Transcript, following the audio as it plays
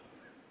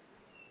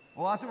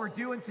Well, that's what we're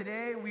doing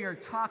today. We are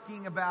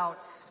talking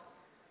about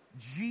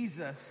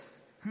Jesus,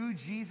 who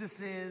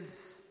Jesus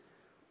is,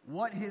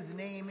 what his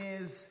name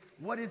is,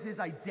 what is his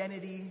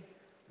identity,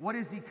 what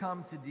does he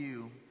come to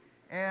do.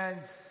 And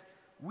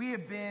we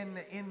have been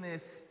in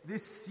this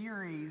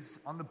series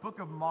on the book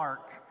of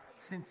Mark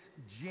since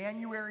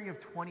January of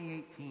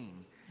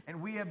 2018.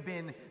 And we have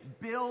been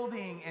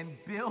building and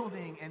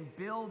building and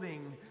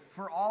building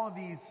for all of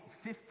these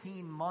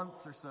 15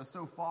 months or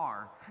so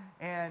far.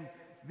 And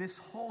this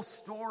whole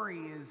story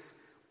is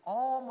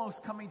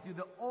almost coming to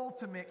the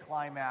ultimate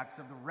climax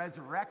of the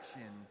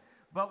resurrection.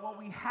 But what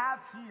we have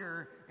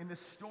here in the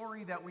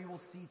story that we will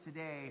see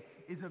today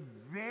is a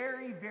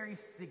very, very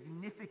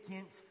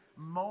significant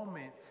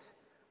moment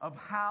of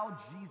how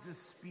Jesus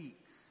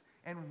speaks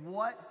and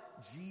what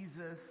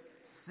Jesus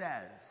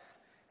says.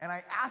 And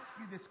I ask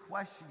you this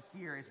question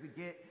here as we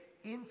get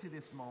into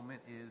this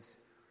moment is,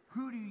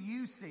 who do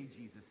you say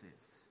Jesus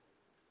is?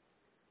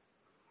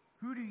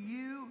 Who do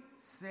you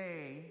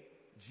say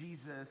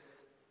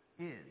Jesus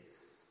is?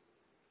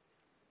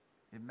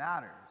 It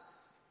matters.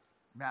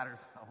 It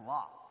matters a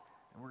lot.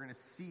 And we're going to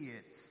see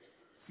it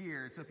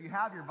here. So if you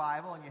have your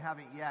Bible and you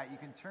haven't yet, you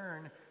can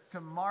turn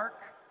to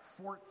Mark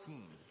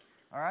 14.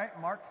 All right,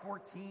 Mark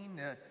 14,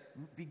 the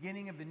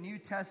beginning of the New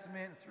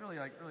Testament. It's really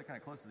kind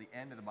of close to the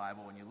end of the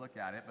Bible when you look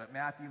at it. But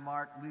Matthew,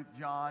 Mark, Luke,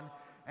 John,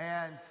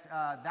 and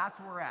that's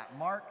where we're at.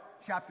 Mark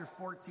chapter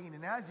 14.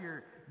 And as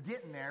you're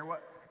getting there,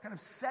 what kind of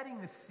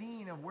setting the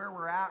scene of where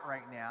we're at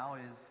right now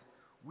is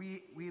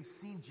we have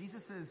seen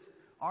Jesus has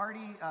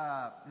already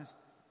just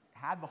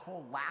had the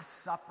whole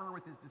Last Supper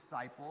with his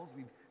disciples.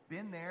 We've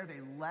been there.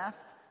 They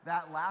left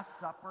that Last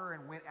Supper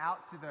and went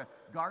out to the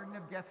Garden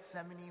of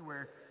Gethsemane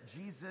where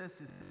Jesus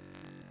is.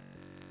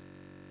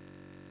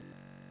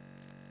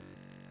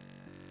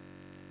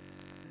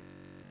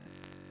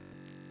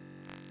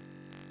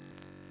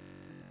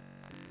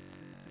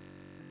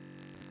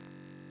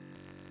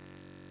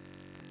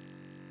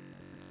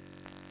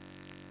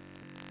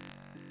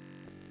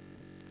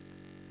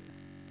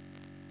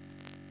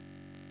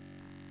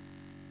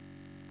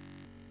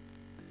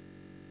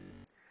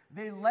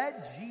 They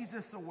led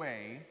Jesus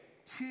away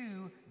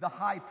to the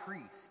high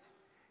priest.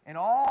 And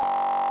all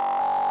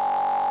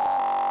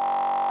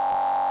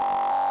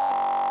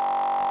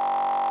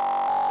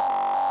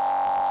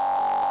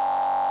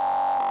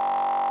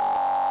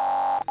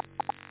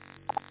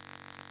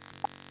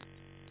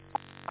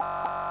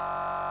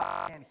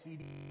and he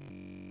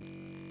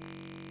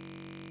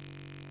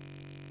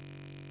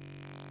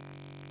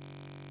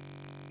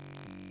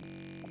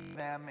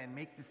them and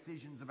make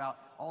decisions about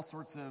all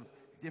sorts of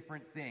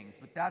different things.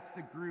 But that's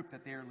the group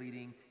that they're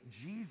leading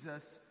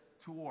Jesus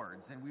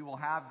towards. And we will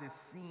have this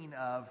scene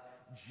of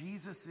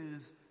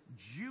Jesus's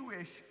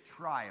Jewish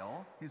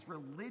trial, his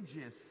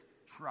religious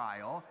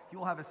trial. He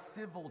will have a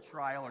civil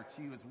trial or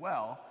two as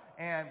well.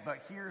 But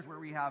here's where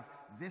we have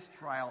this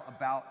trial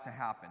about to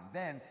happen.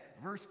 Then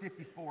verse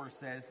 54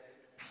 says,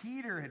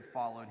 Peter had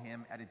followed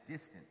him at a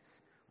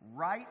distance,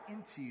 right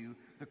into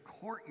the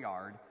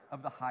courtyard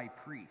of the high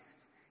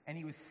priest. And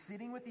he was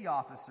sitting with the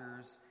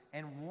officers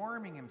and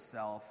warming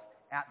himself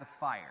at the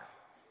fire.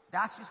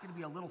 That's just going to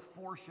be a little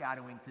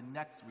foreshadowing to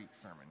next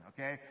week's sermon,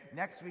 okay?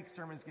 Next week's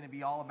sermon is going to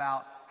be all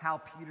about how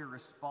Peter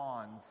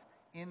responds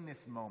in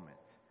this moment.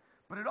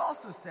 But it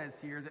also says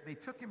here that they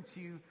took him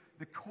to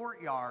the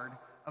courtyard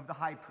of the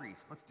high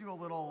priest. Let's do a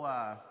little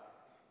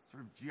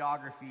sort of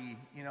geography,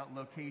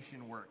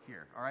 location work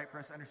here, all right? For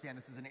us to understand,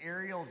 this is an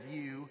aerial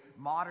view,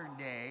 modern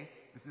day.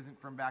 This isn't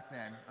from back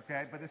then,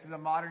 okay? But this is a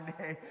modern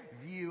day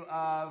view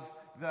of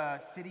the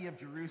city of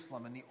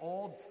Jerusalem. And the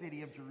old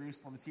city of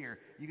Jerusalem is here.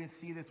 You can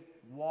see this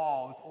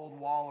wall, this old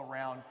wall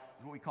around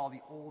is what we call the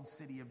old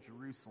city of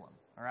Jerusalem,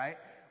 all right?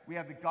 We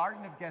have the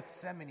Garden of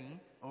Gethsemane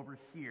over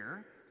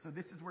here. So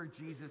this is where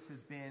Jesus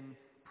has been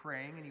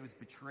praying, and he was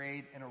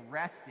betrayed and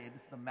arrested.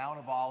 This is the Mount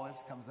of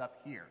Olives, comes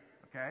up here,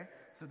 okay?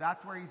 So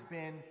that's where he's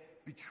been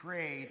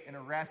betrayed and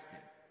arrested.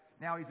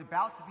 Now he's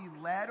about to be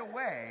led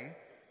away.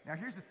 Now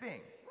here's the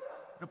thing.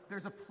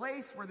 There's a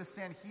place where the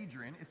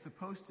Sanhedrin is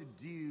supposed to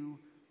do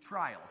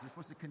trials. They're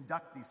supposed to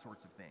conduct these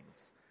sorts of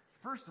things.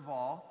 First of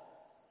all,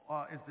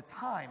 is the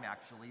time,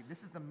 actually.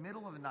 This is the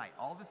middle of the night.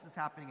 All this is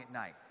happening at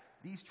night.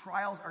 These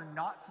trials are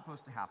not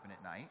supposed to happen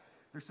at night.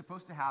 They're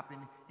supposed to happen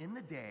in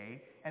the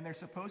day, and they're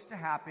supposed to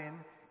happen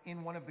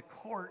in one of the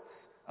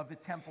courts of the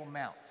Temple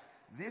Mount.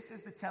 This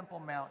is the Temple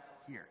Mount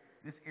here,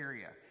 this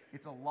area.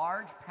 It's a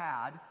large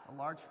pad,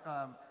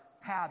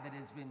 pad that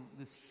has been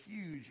this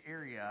huge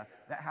area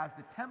that has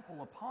the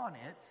temple upon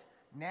it.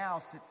 Now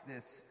sits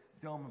this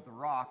Dome of the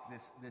Rock,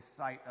 this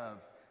site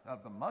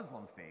of the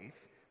Muslim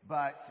faith,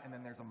 and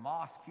then there's a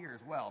mosque here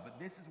as well. But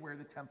this is where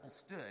the temple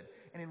stood.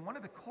 And in one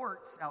of the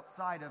courts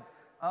outside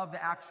of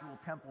the actual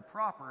temple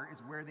proper is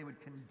where they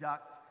would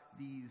conduct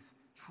these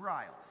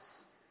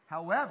trials.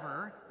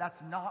 However,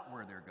 that's not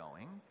where they're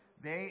going.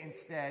 They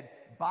instead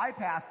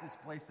bypass this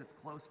place that's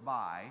close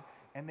by,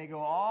 and they go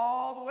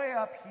all the way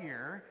up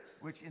here,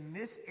 which in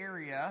this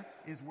area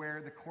is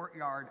where the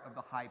courtyard of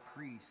the high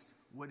priest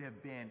would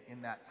have been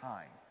in that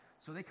time.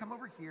 So they come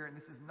over here, and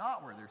this is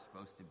not where they're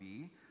supposed to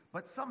be,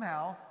 but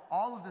somehow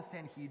all of the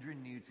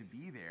Sanhedrin knew to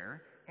be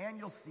there, and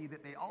you'll see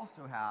that they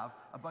also have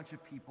a bunch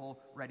of people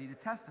ready to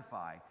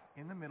testify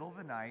in the middle of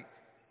the night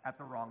at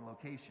the wrong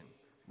location.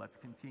 Let's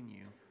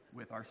continue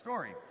with our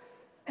story.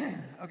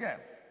 Okay,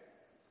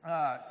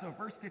 so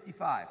verse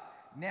 55.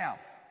 Now,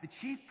 the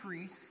chief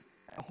priests,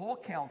 the whole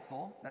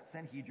council, that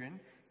Sanhedrin,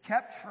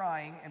 kept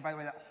trying, and by the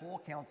way, that whole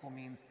council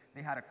means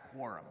they had a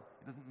quorum.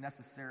 It doesn't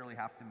necessarily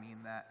have to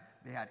mean that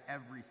they had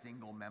every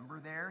single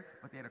member there,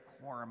 but they had a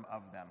quorum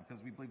of them,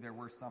 because we believe there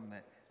were some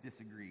that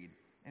disagreed.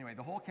 Anyway,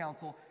 the whole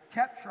council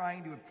kept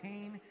trying to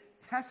obtain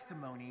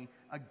testimony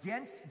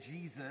against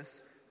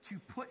Jesus to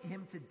put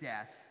him to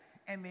death,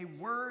 and they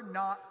were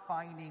not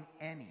finding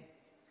any.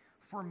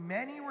 For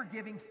many were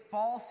giving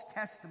false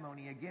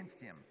testimony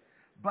against him,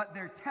 but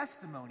their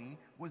testimony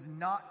was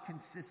not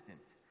consistent.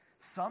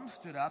 Some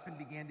stood up and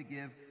began to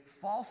give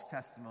false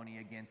testimony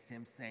against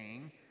him,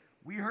 saying,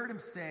 "We heard him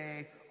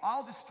say,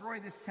 'I'll destroy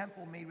this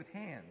temple made with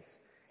hands,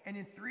 and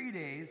in 3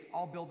 days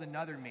I'll build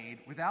another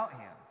made without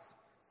hands.'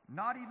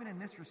 Not even in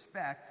this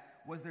respect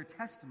was their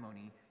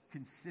testimony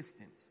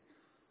consistent."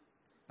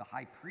 The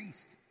high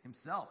priest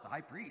himself, the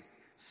high priest,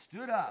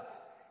 stood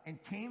up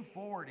and came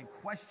forward and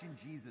questioned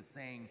Jesus,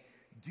 saying,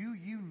 "Do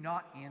you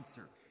not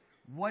answer?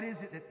 What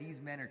is it that these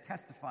men are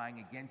testifying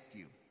against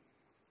you?"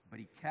 But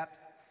he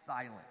kept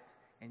silent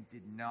and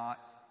did not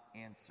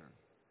answer.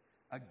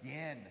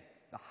 Again,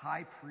 the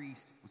high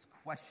priest was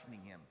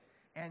questioning him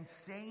and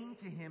saying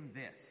to him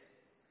this,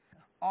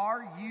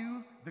 "Are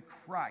you the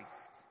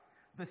Christ,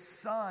 the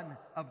Son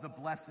of the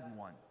Blessed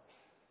One?"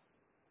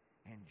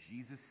 And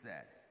Jesus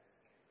said,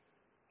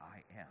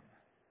 "I am.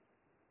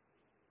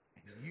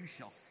 And you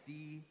shall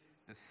see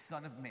the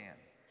Son of Man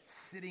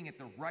sitting at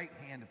the right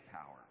hand of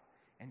power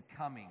and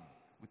coming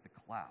with the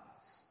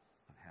clouds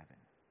of heaven."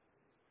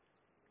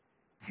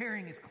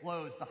 Tearing his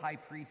clothes, the high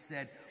priest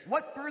said,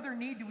 "What further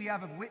need do we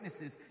have of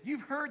witnesses?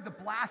 You've heard the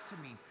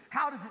blasphemy.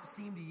 How does it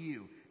seem to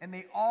you?" And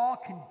they all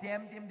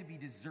condemned him to be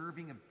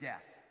deserving of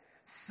death.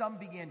 Some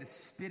began to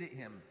spit at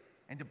him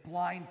and to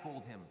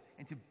blindfold him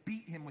and to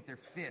beat him with their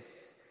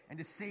fists and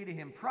to say to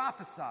him,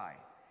 "Prophesy."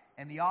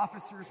 And the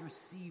officers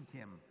received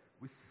him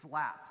with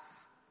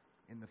slaps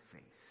in the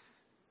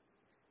face.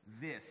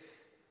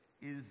 This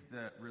is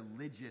the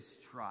religious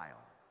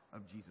trial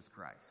of Jesus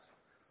Christ.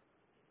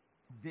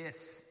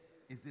 This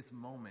is this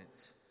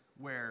moment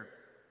where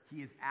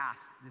he is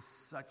asked this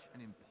such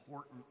an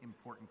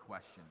important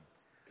question.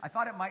 I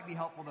thought it might be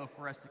helpful, though,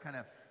 for us to kind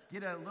of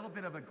get a little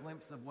bit of a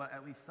glimpse of what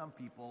at least some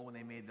people, when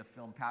they made the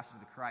film Passion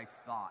of the Christ,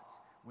 thought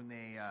when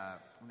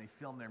they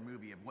filmed their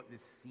movie of what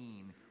this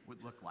scene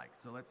would look like.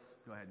 So let's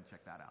go ahead and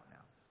check that out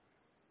now.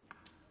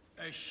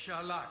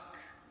 Eshalak,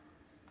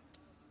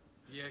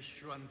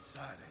 Yeshua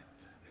Nazaret.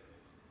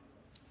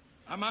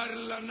 Amar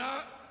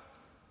lana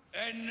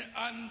en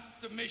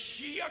ant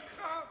Meshiach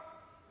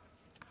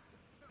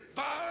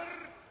bar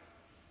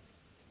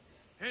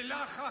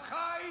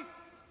Elachachai.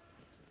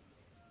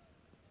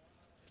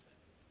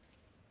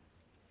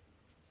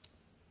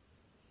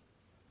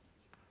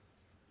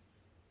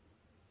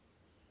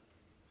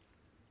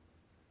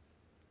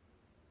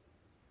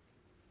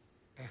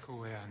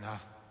 Echueana.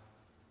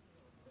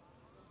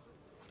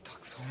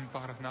 Takson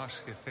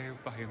barnash yefeu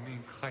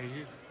bayamin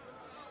chayil.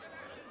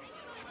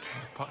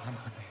 Tepa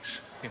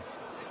amanesh.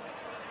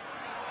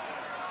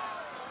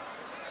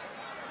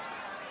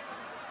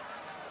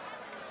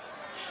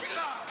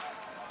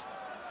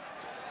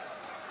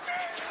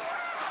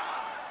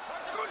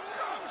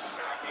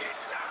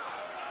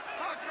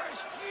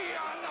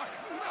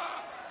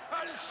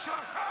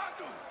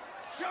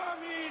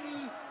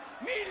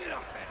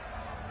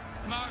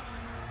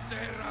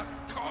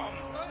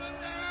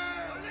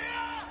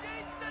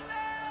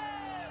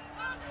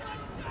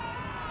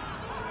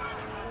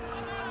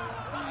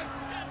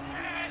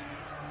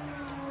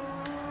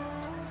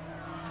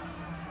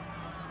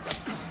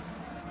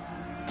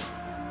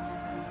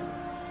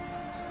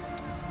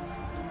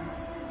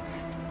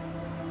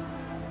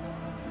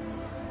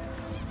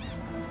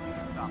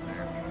 Stop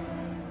there.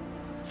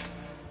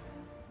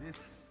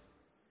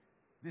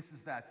 This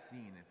is that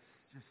scene.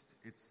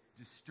 It's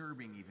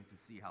disturbing even to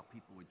see how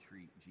people would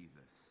treat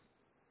Jesus.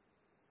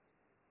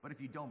 But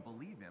if you don't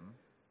believe him,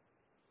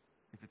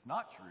 if it's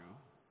not true,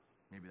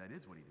 maybe that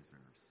is what he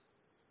deserves.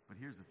 But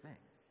here's the thing.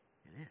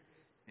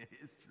 It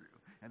is true.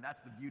 And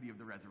that's the beauty of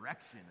the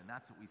resurrection, and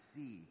that's what we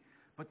see.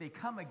 But they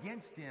come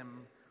against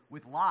him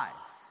with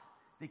lies.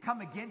 They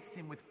come against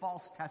him with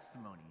false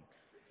testimony.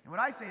 And what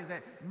I say is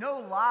that no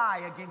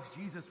lie against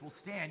Jesus will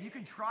stand. You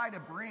can try to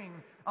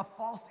bring a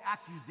false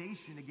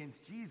accusation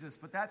against Jesus,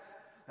 but that's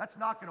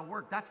not going to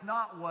work. That's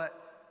not what,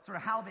 sort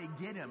of how they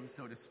get him,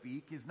 so to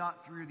speak, is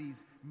not through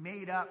these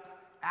made-up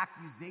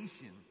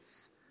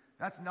accusations.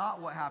 That's not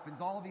what happens.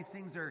 All of these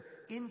things are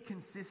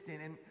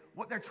inconsistent. And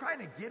what they're trying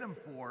to get him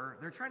for,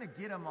 they're trying to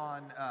get him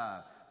on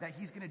that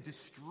he's going to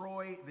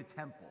destroy the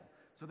temple.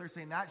 So they're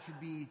saying that should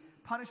be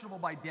punishable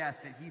by death,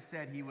 that he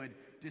said he would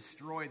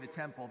destroy the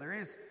temple. There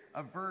is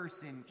a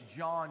verse in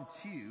John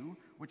 2,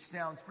 which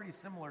sounds pretty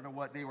similar to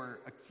what they were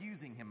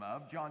accusing him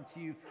of. John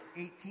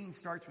 2:18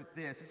 starts with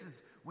this. This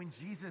is when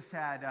Jesus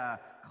had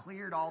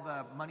cleared all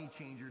the money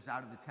changers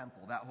out of the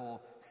temple, that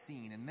whole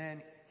scene. And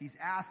then he's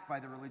asked by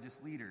the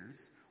religious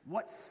leaders,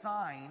 "What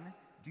sign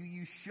do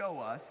you show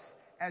us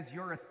as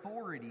your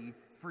authority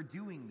for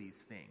doing these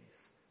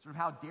things?" Sort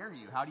of, how dare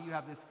you? How do you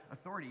have this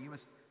authority? You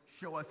must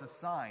show us a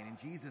sign. And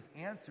Jesus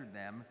answered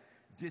them,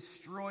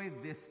 "Destroy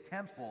this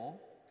temple,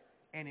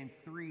 and in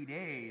 3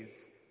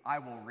 days I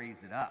will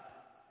raise it up."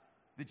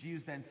 The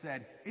Jews then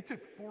said, "It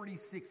took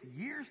 46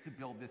 years to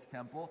build this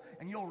temple,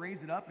 and you'll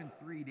raise it up in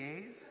 3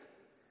 days?"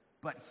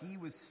 But he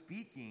was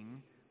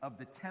speaking of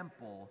the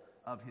temple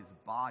of his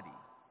body.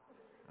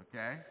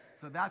 Okay?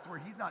 So that's where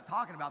he's not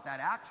talking about that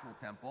actual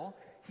temple.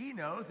 He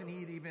knows, and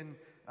he'd even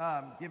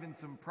given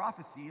some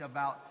prophecy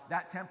about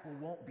that temple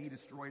won't be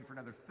destroyed for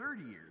another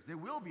 30 years. It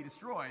will be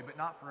destroyed, but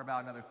not for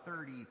about another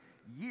 30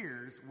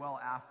 years, well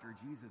after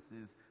Jesus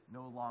is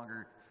no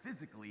longer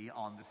physically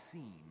on the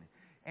scene.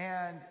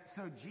 And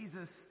so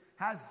Jesus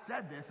has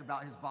said this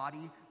about his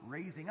body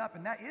raising up,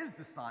 and that is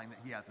the sign that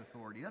he has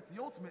authority. That's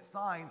the ultimate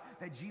sign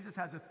that Jesus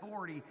has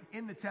authority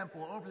in the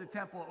temple,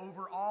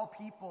 over all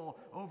people,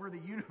 over the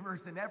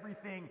universe and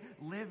everything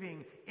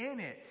living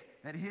in it,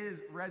 that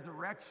his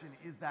resurrection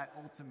is that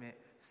ultimate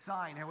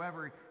sign.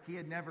 However, he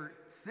had never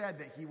said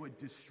that he would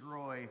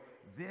destroy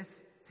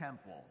this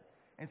temple.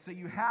 And so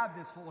you have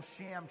this whole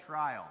sham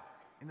trial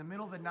in the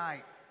middle of the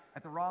night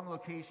at the wrong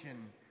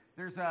location.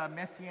 There's a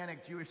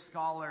Messianic Jewish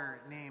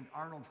scholar named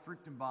Arnold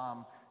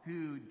Fruchtenbaum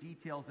who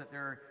details that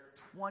there are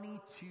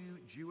 22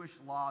 Jewish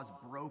laws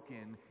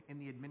broken in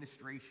the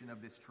administration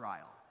of this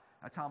trial.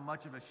 That's how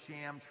much of a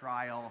sham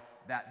trial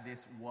that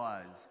this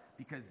was,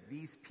 because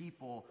these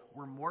people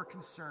were more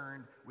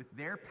concerned with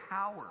their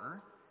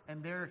power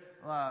and their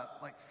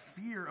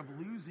fear of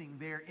losing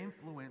their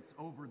influence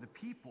over the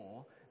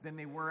people than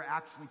they were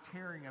actually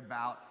caring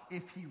about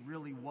if he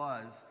really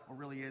was or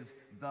really is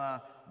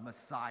the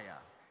Messiah.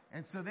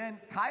 And so then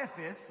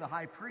Caiaphas, the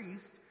high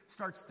priest,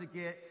 starts to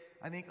get,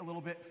 I think, a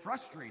little bit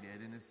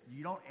frustrated. And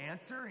you don't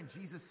answer, and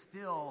Jesus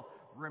still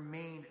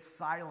remained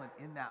silent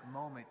in that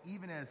moment,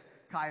 even as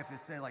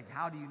Caiaphas said,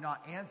 how do you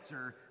not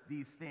answer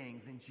these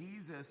things? And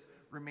Jesus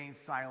remains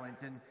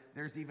silent. And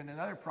there's even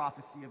another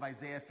prophecy of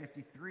Isaiah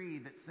 53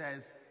 that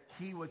says,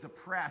 "He was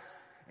oppressed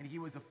and he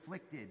was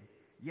afflicted,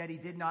 yet he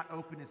did not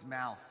open his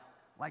mouth,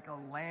 like a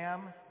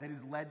lamb that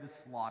is led to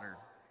slaughter,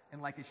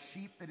 and like a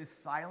sheep that is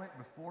silent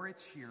before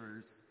its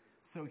shearers,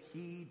 so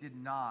he did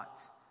not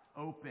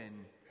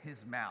open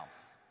his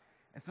mouth."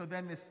 And so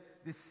then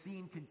this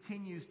scene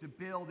continues to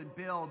build and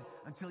build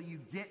until you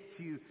get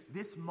to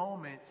this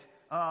moment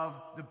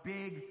of the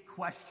big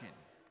question.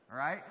 All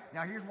right?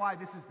 Now here's why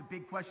this is the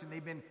big question.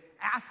 They've been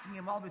asking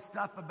him all this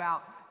stuff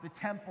about the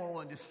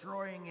temple and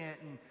destroying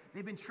it, and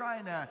they've been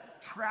trying to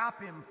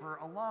trap him for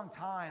a long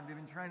time. They've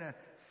been trying to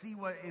see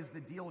what is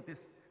the deal with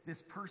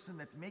this person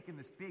that's making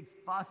this big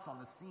fuss on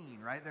the scene,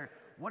 right?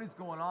 What is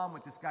going on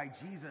with this guy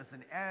Jesus,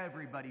 and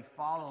everybody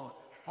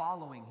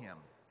following him.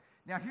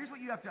 Now, here's what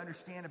you have to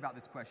understand about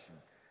this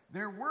question.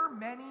 There were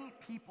many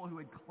people who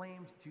had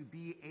claimed to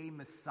be a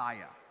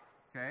Messiah,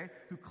 okay?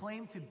 Who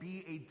claimed to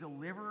be a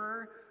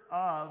deliverer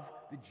of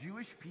the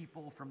Jewish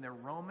people from their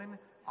Roman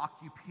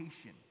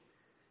occupation.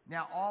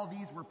 Now, all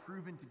these were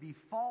proven to be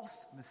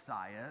false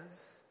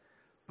messiahs,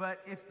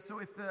 but if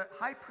the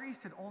high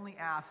priest had only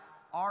asked,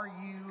 "Are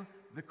you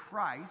the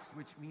Christ?"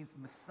 which means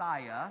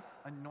Messiah,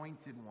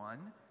 anointed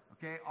one,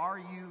 okay? "Are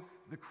you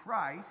the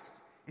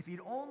Christ?" If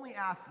he'd only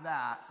asked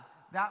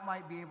that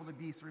might be able to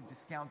be sort of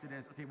discounted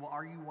as, okay, well,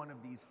 are you one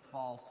of these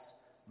false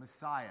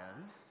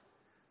messiahs?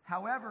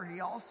 However,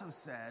 he also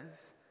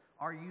says,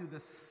 "Are you the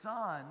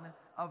Son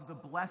of the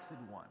Blessed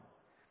One?"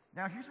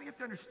 Now, here's what you have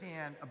to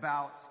understand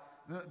about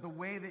the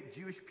way that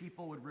Jewish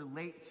people would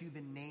relate to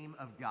the name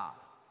of God.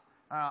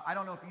 I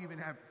don't know if you even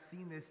have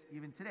seen this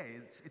even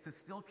today. It's a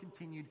still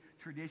continued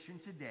tradition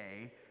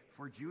today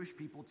for Jewish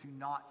people to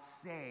not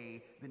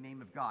say the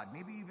name of God.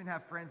 Maybe you even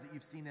have friends that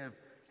you've seen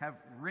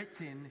have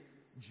written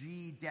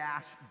G-D.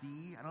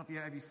 I don't know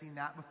if have you seen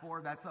that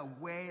before? That's a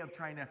way of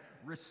trying to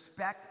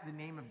respect the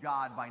name of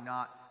God by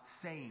not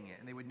saying it.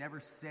 And they would never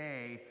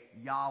say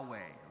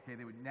Yahweh. Okay,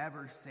 they would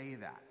never say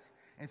that.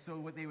 And so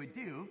what they would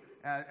do,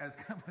 as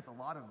kind of with a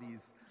lot of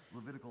these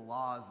Levitical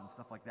laws and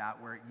stuff like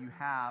that, where you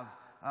have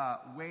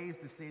ways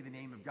to say the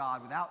name of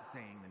God without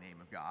saying the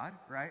name of God,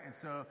 right? And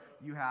so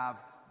you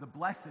have the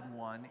Blessed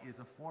One is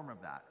a form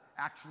of that.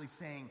 Actually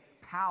saying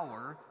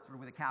power, sort of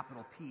with a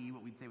capital P,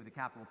 what we'd say with a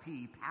capital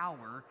P,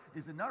 power,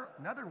 is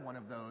another one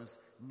of those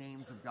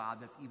names of God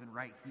that's even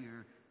right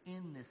here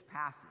in this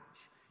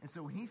passage. And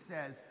so when he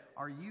says,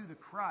 "Are you the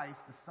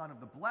Christ, the Son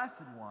of the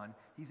Blessed One?"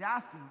 he's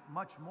asking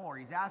much more.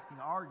 He's asking,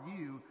 are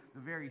you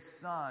the very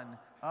Son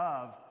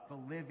of the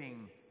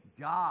living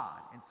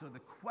God? And so the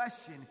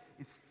question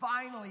is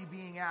finally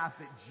being asked,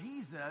 that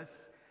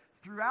Jesus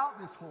throughout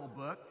this whole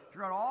book,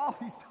 throughout all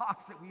these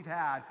talks that we've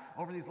had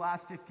over these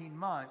last 15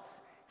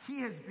 months,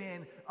 he has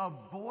been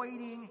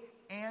avoiding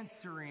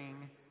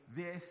answering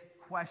this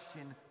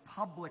question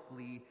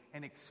publicly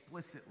and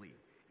explicitly.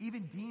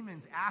 Even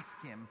demons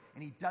ask him,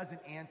 and he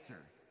doesn't answer.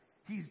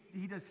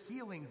 He does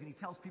healings, and he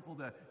tells people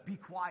to be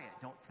quiet.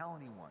 Don't tell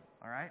anyone,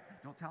 all right?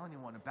 Don't tell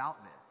anyone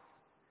about this.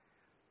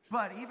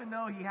 But even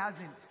though he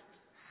hasn't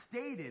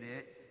stated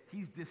it,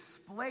 he's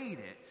displayed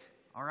it,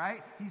 all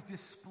right? He's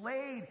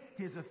displayed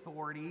his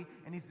authority,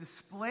 and he's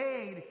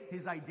displayed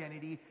his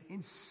identity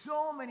in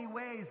so many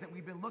ways that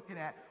we've been looking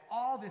at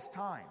all this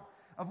time,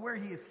 of where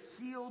he has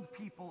healed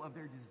people of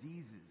their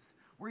diseases,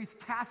 where he's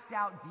cast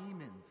out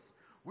demons,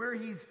 where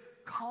he's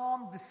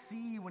calmed the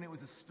sea when it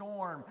was a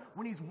storm,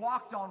 when he's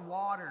walked on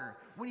water,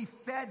 when he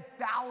fed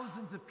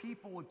thousands of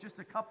people with just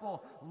a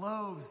couple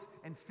loaves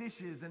and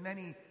fishes, and then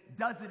he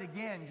does it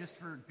again just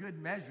for good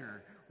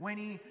measure, when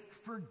he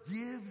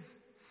forgives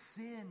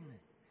sin,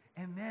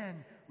 and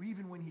then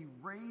even when he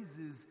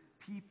raises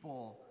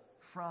people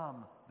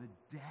from the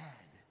dead.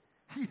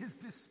 He has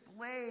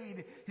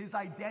displayed his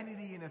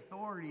identity and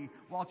authority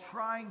while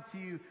trying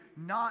to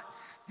not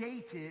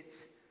state it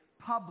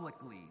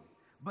publicly.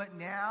 But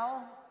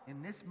now,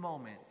 in this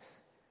moment,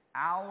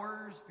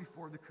 hours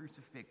before the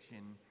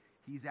crucifixion,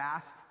 he's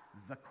asked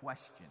the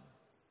question.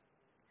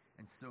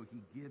 And so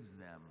he gives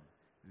them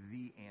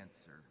the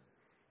answer.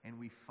 And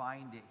we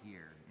find it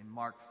here in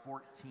Mark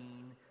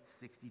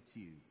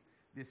 14:62.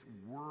 This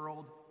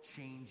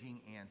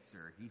world-changing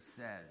answer. He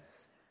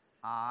says,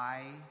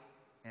 I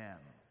am.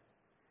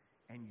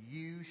 And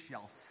you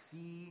shall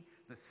see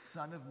the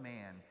Son of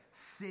Man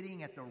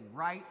sitting at the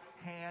right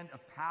hand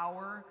of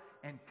power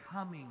and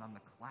coming on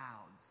the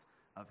clouds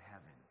of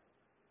heaven.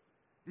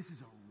 This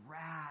is a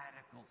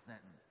radical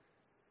sentence.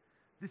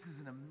 This is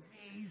an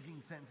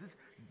amazing sentence. This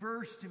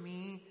verse to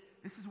me,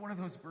 this is one of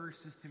those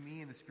verses to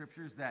me in the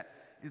scriptures that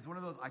is one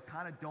of those, I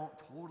kind of don't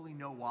totally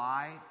know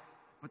why,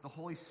 but the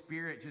Holy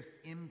Spirit just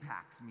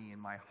impacts me in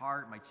my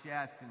heart, my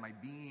chest, and my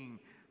being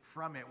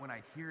from it when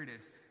I hear it.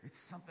 It's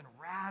something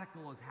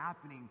radical is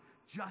happening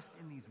just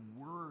in these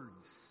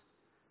words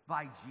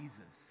by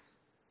Jesus.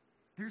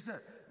 There's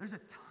a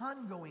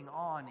ton going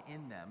on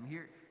in them.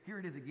 Here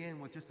it is again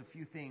with just a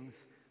few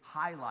things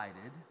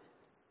highlighted.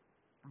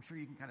 I'm sure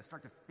you can kind of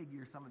start to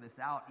figure some of this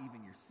out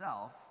even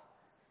yourself.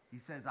 He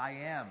says, I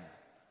am.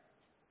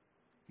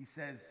 He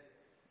says,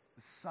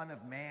 the Son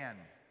of Man,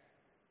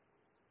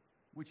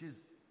 which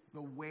is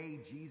the way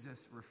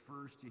Jesus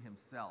refers to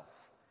himself.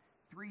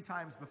 3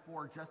 times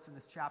before, just in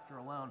this chapter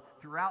alone,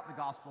 throughout the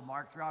Gospel of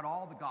Mark, throughout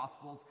all the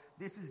Gospels,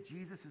 this is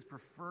Jesus'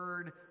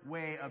 preferred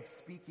way of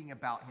speaking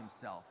about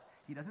himself.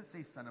 He doesn't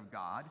say Son of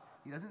God.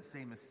 He doesn't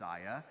say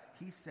Messiah.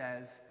 He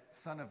says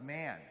Son of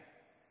Man,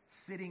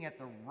 sitting at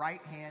the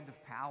right hand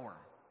of power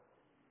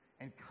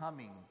and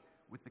coming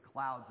with the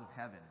clouds of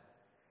heaven.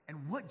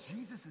 And what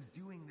Jesus is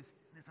doing in this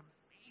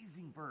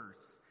amazing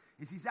verse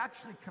is he's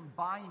actually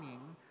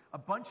combining a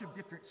bunch of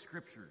different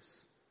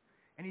scriptures.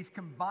 And he's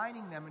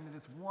combining them into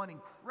this one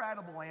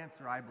incredible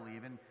answer, I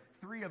believe. And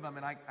 3 of them,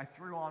 and I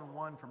threw on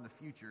one from the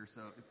future,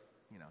 so it's,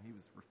 he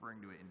was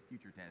referring to it in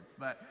future tense.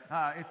 But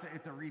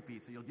it's a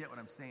repeat, so you'll get what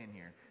I'm saying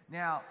here.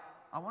 Now,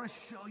 I want to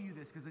show you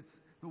this because it's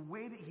the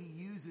way that he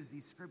uses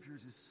these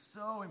scriptures is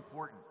so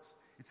important.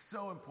 It's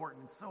so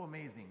important. It's so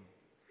amazing.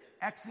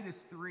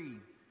 Exodus 3,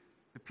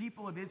 the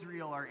people of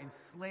Israel are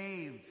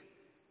enslaved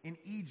in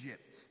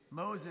Egypt.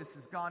 Moses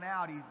has gone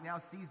out. He now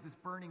sees this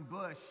burning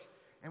bush.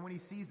 And when he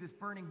sees this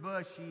burning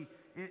bush,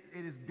 it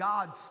is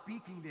God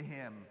speaking to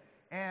him.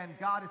 And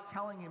God is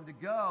telling him to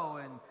go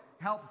and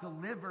help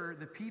deliver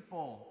the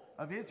people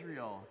of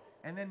Israel.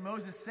 And then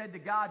Moses said to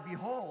God,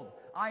 behold,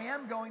 I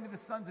am going to the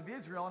sons of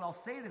Israel, and I'll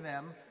say to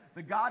them,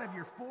 the God of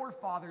your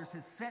forefathers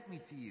has sent me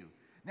to you.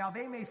 Now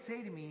they may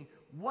say to me,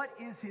 what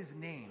is his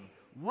name?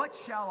 What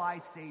shall I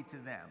say to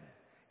them?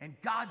 And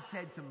God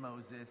said to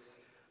Moses,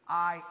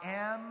 I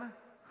am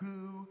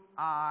who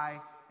I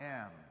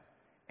am.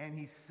 And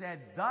he said,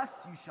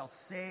 thus you shall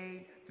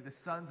say to the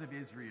sons of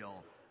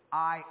Israel,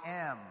 I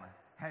am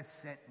has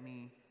sent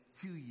me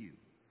to you.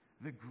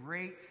 The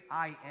great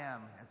I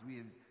am, as we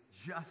have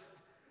just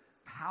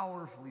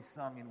powerfully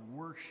sung in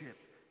worship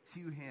to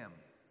him.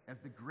 As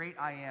the great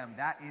I am,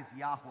 that is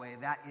Yahweh,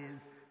 that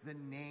is the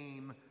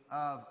name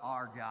of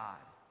our God.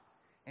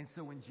 And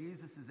so when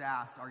Jesus is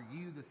asked, are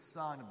you the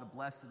Son of the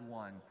Blessed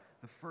One?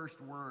 The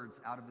first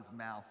words out of his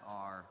mouth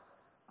are,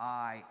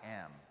 I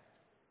am.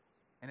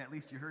 And at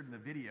least you heard in the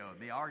video,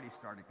 they already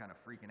started kind of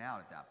freaking out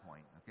at that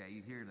point. Okay,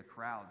 you hear the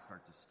crowd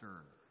start to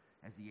stir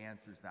as he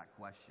answers that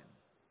question.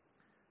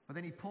 But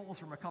then he pulls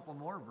from a couple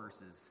more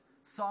verses.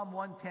 Psalm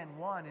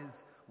 110:1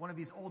 is one of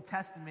these Old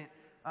Testament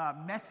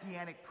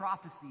messianic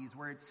prophecies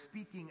where it's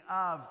speaking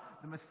of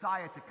the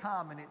Messiah to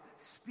come, and it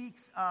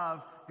speaks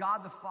of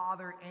God the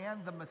Father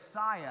and the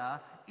Messiah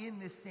in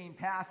this same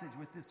passage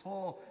with this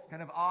whole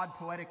kind of odd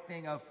poetic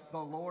thing of the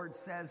Lord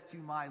says to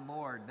my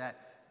Lord,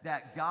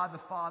 that God the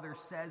Father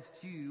says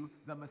to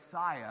the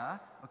Messiah,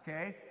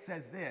 okay,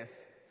 says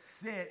this,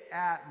 sit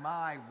at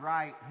my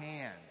right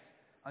hand.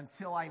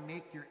 until I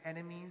make your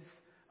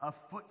enemies a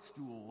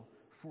footstool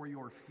for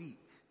your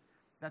feet.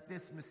 That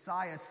this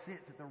Messiah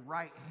sits at the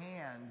right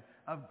hand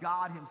of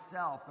God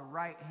himself, the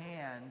right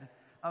hand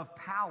of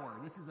power.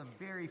 This is a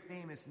very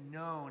famous,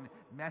 known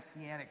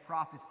messianic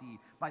prophecy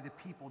by the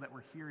people that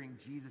were hearing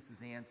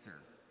Jesus'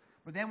 answer.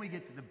 But then we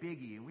get to the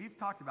biggie, and we've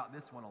talked about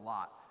this one a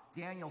lot.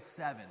 Daniel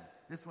 7.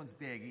 This one's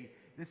big.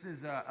 This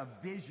is a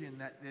vision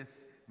that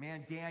this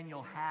man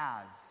Daniel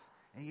has.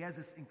 And he has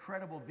this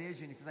incredible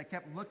vision. He says, I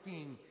kept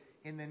looking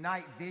in the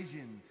night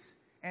visions,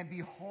 and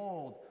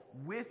behold,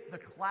 with the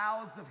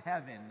clouds of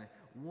heaven,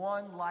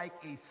 one like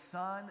a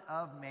son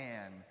of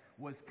man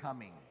was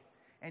coming.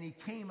 And he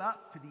came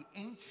up to the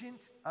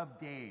Ancient of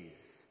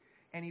Days,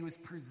 and he was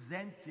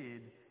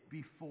presented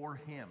before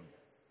him.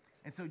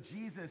 And so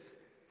Jesus,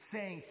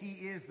 saying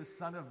he is the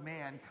Son of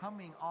Man,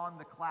 coming on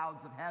the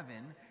clouds of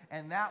heaven,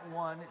 and that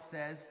one, it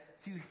says,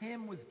 to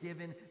him was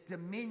given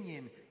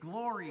dominion,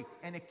 glory,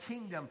 and a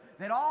kingdom,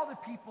 that all the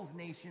peoples,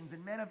 nations,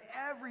 and men of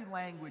every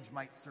language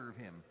might serve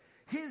him.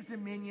 His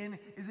dominion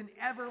is an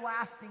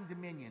everlasting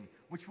dominion,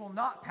 which will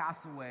not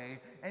pass away,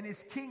 and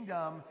his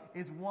kingdom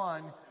is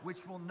one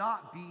which will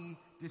not be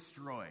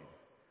destroyed.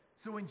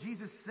 So when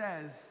Jesus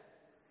says,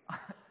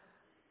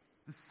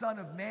 the Son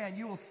of Man,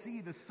 you will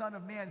see the Son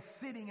of Man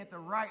sitting at the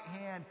right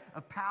hand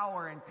of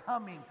power and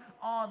coming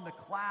on the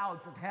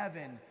clouds of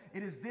heaven.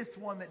 It is this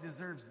one that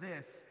deserves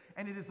this.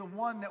 And it is the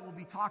one that will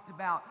be talked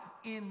about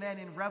in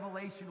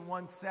Revelation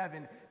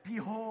 1:7.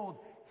 Behold,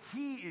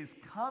 he is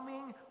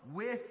coming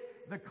with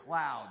the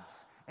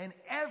clouds, and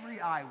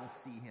every eye will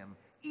see him,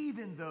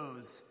 even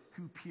those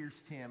who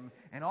pierced him,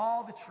 and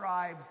all the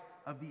tribes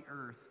of the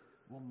earth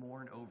will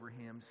mourn over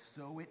him.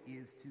 So it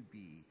is to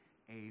be.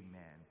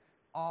 Amen.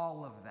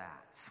 All of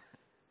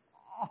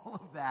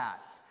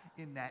that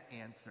in that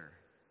answer.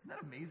 Isn't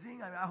that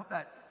amazing? I hope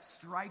that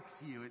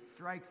strikes you. It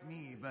strikes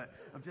me, but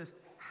of just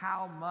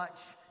how much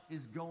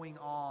is going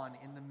on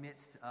in the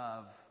midst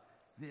of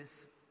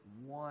this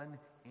one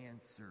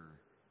answer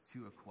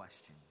to a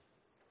question.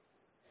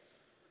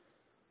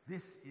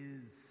 This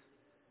is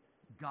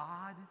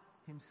God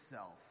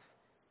himself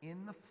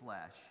in the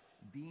flesh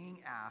being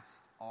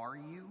asked, are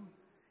you?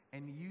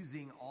 And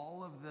using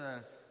all of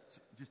the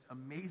just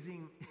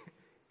amazing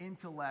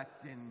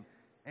intellect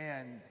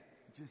and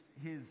just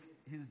his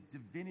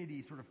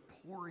divinity sort of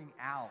pouring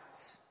out,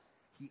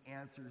 he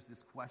answers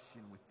this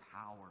question with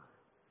power.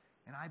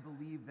 And I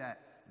believe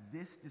that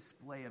this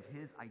display of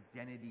his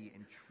identity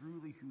and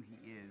truly who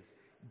he is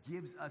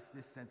gives us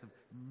this sense of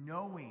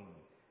knowing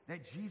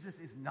that Jesus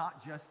is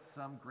not just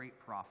some great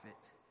prophet.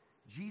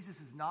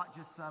 Jesus is not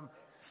just some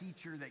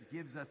teacher that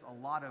gives us a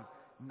lot of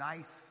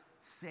nice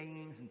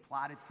sayings and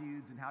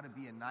platitudes and how to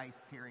be a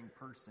nice, caring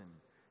person.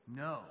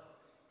 No,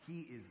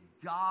 he is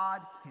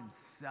God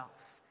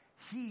himself.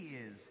 He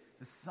is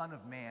the Son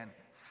of Man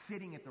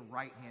sitting at the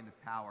right hand of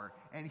power,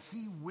 and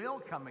he will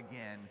come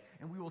again.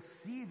 And we will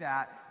see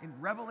that in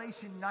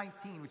Revelation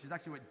 19, which is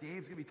actually what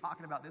Dave's going to be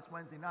talking about this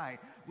Wednesday night.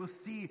 We'll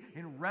see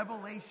in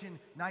Revelation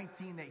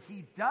 19 that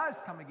he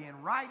does come again,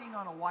 riding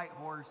on a white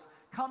horse,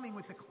 coming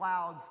with the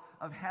clouds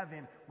of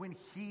heaven when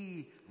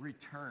he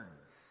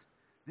returns.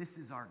 This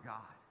is our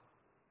God.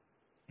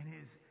 And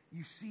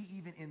you see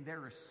even in their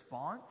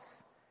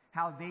response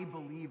how they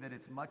believe that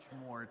it's much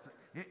more.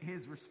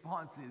 His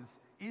response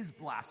is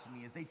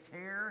blasphemy. As they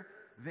tear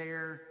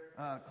their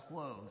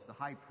clothes, the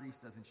high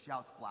priest does, and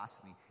shouts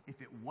blasphemy.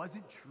 If it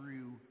wasn't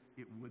true,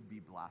 it would be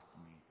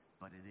blasphemy.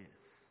 But it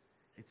is.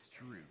 It's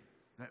true.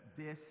 That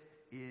this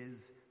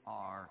is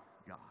our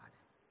God.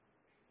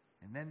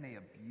 And then they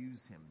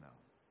abuse him, though.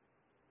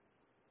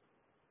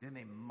 Then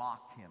they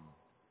mock him,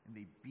 and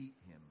they beat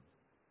him.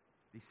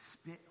 They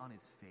spit on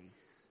his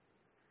face.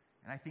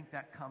 And I think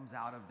that comes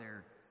out of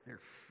their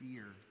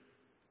fear.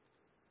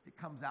 It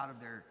comes out of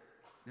their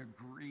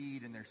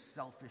greed and their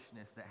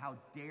selfishness, that how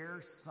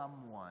dare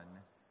someone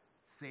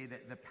say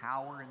that the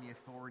power and the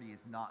authority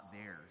is not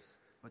theirs,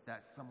 but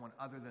that someone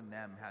other than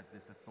them has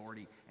this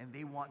authority, and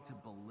they want to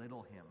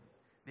belittle him.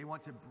 They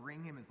want to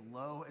bring him as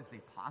low as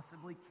they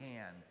possibly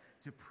can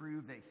to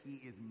prove that he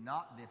is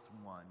not this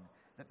one,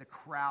 that the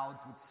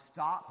crowds would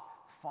stop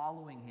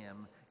following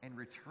him and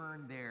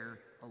return their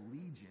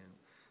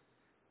allegiance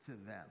to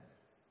them.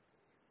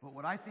 But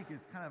what I think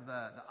is kind of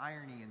the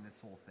irony in this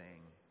whole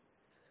thing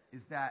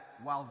is that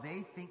while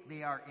they think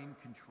they are in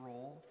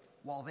control,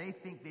 while they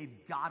think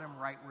they've got him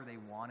right where they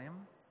want him,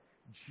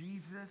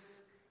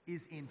 Jesus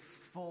is in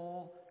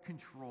full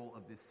control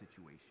of this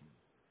situation.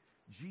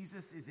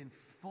 Jesus is in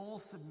full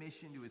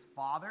submission to his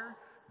Father,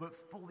 but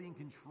fully in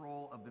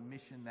control of the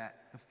mission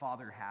that the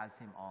Father has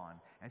him on.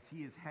 As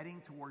he is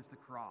heading towards the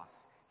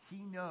cross,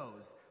 he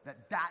knows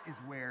that that is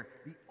where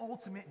the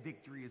ultimate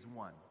victory is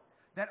won.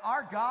 That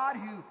our God,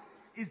 who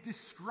is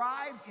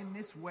described in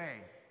this way,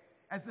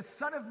 as the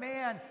Son of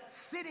Man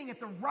sitting at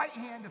the right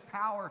hand of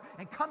power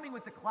and coming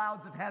with the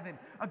clouds of heaven,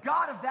 a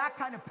God of that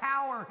kind of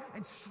power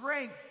and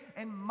strength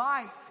and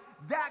might,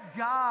 that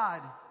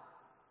God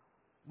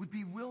would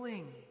be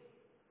willing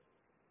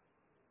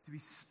to be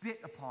spit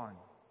upon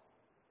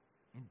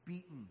and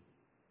beaten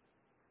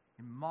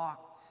and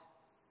mocked,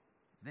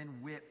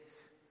 then whipped,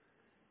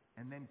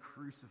 and then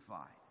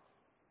crucified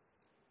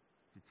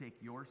to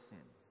take your sin,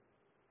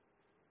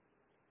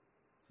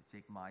 to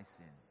take my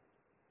sin,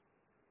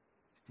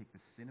 to take the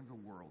sin of the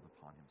world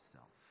upon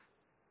himself.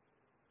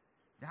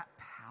 That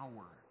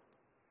power,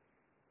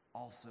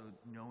 also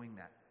knowing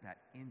that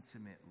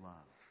intimate love,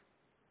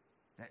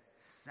 that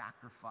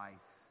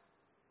sacrifice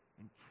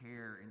and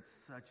care in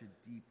such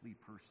a deeply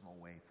personal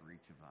way for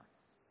each of us.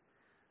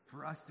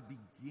 For us to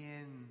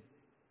begin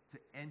to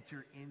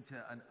enter into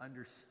an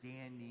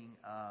understanding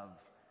of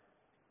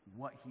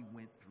what he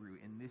went through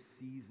in this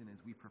season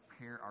as we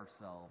prepare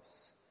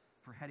ourselves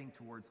for heading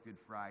towards Good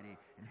Friday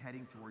and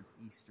heading towards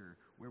Easter,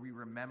 where we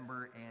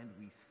remember and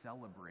we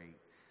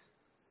celebrate.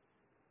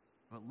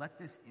 But let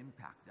this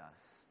impact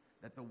us,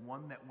 that the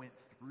one that went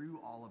through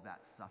all of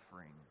that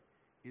suffering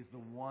is the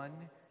one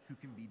who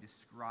can be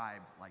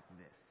described like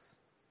this,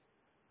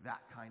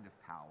 that kind of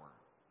power.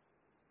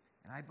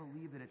 And I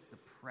believe that it's the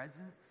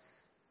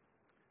presence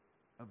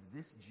of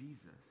this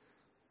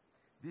Jesus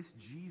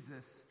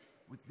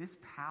with this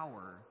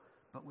power,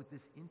 but with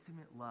this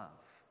intimate love.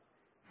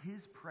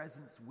 His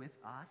presence with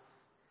us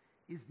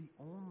is the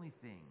only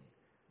thing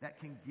that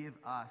can give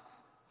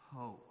us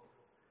hope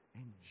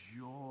and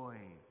joy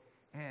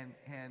and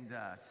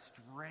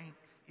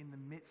strength in the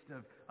midst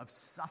of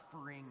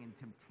suffering and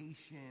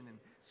temptation and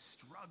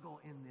struggle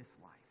in this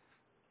life.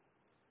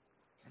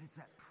 And it's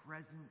that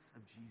presence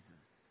of Jesus,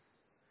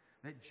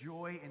 that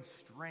joy and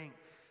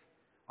strength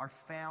are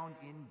found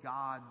in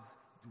God's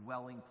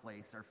dwelling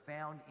place, are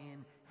found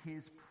in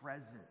his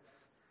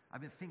presence.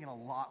 I've been thinking a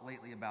lot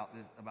lately about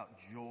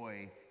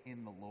joy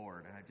in the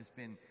Lord, and I've just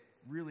been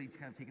really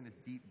kind of taking this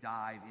deep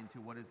dive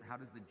into how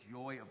does the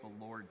joy of the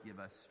Lord give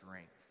us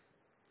strength.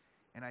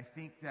 And I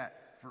think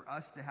that for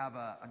us to have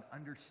an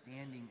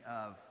understanding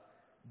of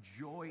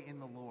joy in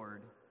the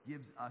Lord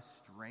gives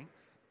us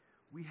strength.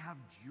 We have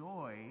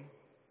joy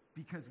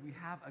because we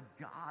have a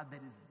God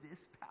that is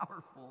this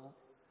powerful,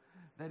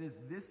 that is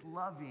this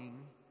loving,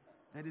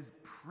 that is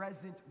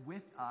present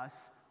with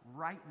us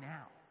right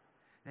now.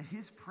 That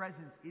his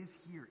presence is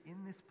here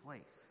in this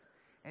place.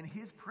 And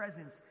his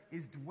presence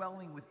is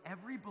dwelling with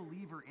every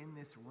believer in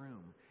this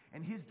room.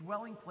 And his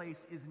dwelling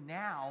place is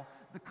now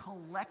the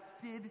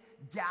collected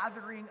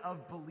gathering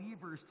of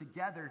believers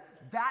together.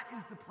 That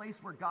is the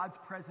place where God's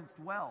presence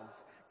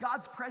dwells.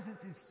 God's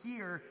presence is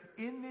here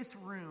in this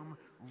room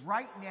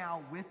right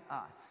now with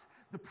us.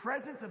 The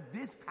presence of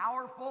this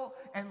powerful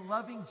and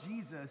loving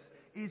Jesus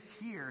is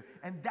here.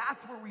 And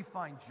that's where we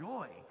find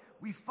joy.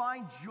 We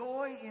find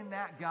joy in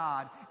that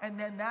God, and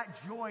then that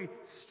joy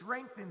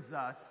strengthens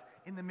us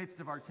in the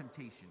midst of our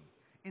temptation,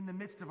 in the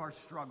midst of our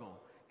struggle,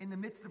 in the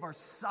midst of our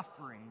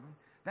suffering.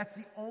 That's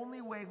the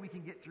only way we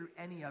can get through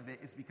any of it,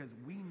 is because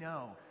we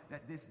know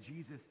that this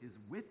Jesus is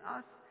with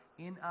us,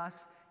 in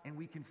us, and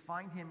we can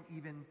find him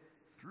even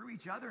through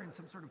each other in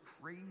some sort of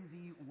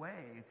crazy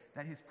way,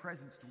 that his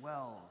presence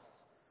dwells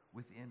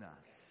within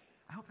us.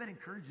 I hope that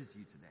encourages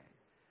you today.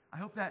 I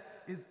hope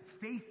that is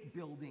faith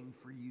building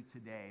for you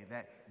today,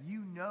 that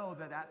you know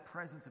that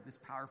presence of this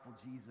powerful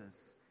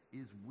Jesus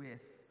is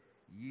with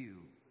you.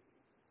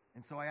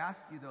 And so I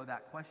ask you, though,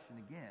 that question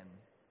again,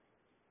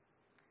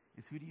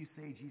 is who do you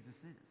say Jesus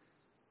is?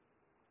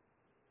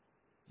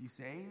 Do you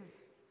say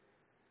he's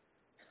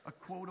a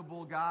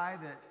quotable guy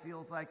that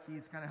feels like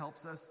he's kind of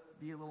helps us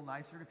be a little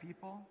nicer to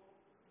people?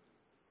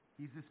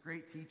 He's this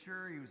great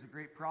teacher, he was a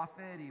great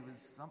prophet, he was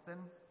something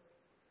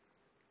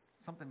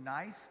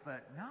nice,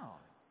 but no.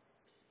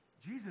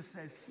 Jesus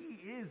says he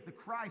is the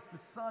Christ, the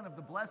Son of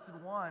the Blessed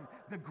One,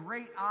 the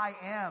great I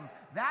am.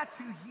 That's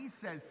who he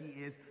says he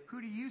is.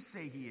 Who do you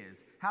say he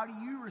is? How do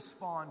you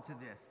respond to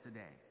this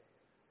today?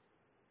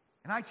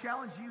 And I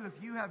challenge you,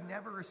 if you have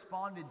never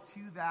responded to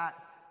that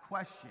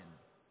question,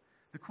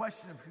 the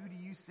question of who do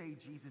you say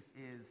Jesus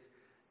is,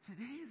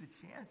 today is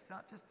a chance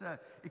not just to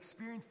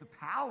experience the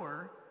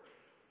power,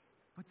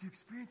 but to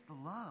experience the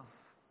love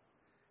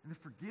and the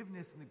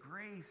forgiveness and the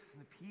grace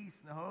and the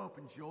peace and the hope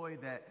and joy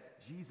that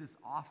Jesus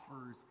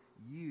offers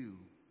you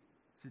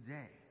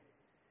today.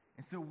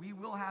 And so we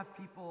will have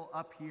people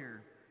up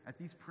here at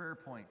these prayer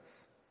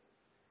points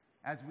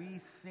as we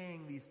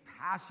sing these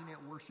passionate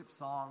worship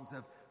songs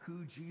of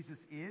who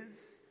Jesus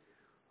is.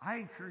 I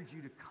encourage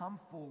you to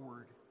come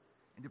forward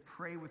and to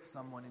pray with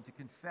someone and to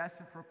confess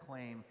and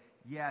proclaim,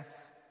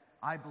 yes,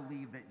 I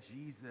believe that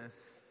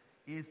Jesus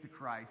is the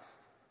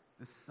Christ,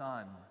 the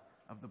Son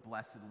of the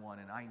Blessed One,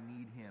 and I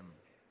need him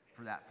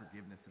for that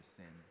forgiveness of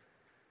sin.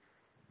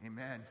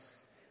 Amen.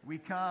 We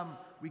come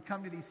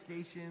to these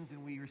stations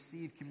and we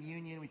receive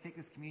communion. We take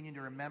this communion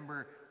to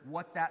remember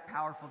what that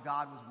powerful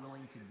God was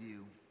willing to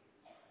do.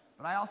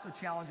 But I also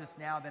challenge us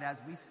now that as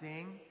we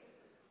sing,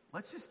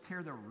 let's just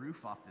tear the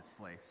roof off this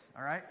place.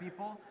 All right,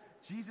 people?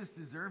 Jesus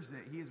deserves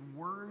it. He is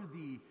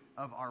worthy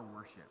of our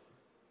worship.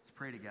 Let's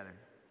pray together.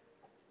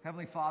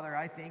 Heavenly Father,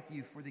 I thank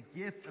you for the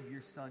gift of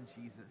your Son,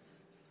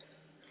 Jesus.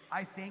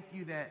 I thank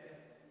you that,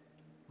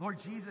 Lord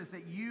Jesus,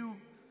 that you,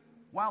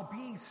 while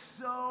being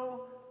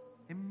so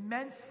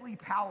immensely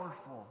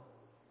powerful,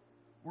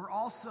 were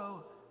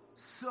also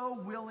so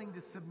willing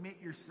to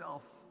submit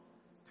yourself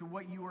to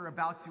what you are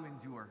about to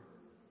endure.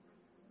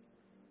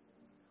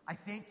 I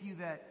thank you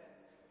that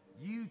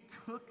you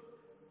took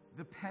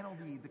the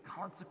penalty, the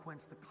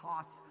consequence, the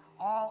cost,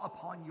 all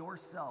upon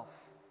yourself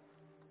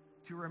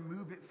to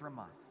remove it from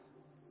us.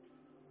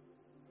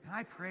 And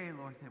I pray,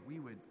 Lord, that we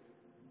would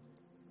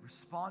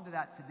respond to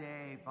that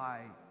today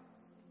by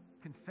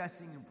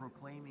confessing and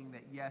proclaiming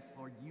that, yes,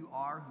 Lord, you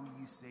are who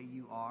you say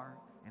you are,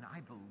 and I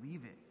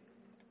believe it.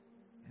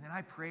 And then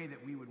I pray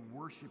that we would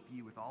worship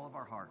you with all of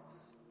our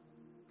hearts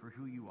for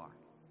who you are.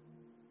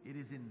 It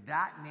is in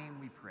that name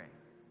we pray.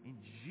 In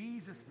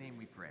Jesus' name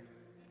we pray.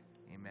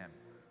 Amen.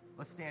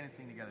 Let's stand and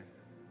sing together.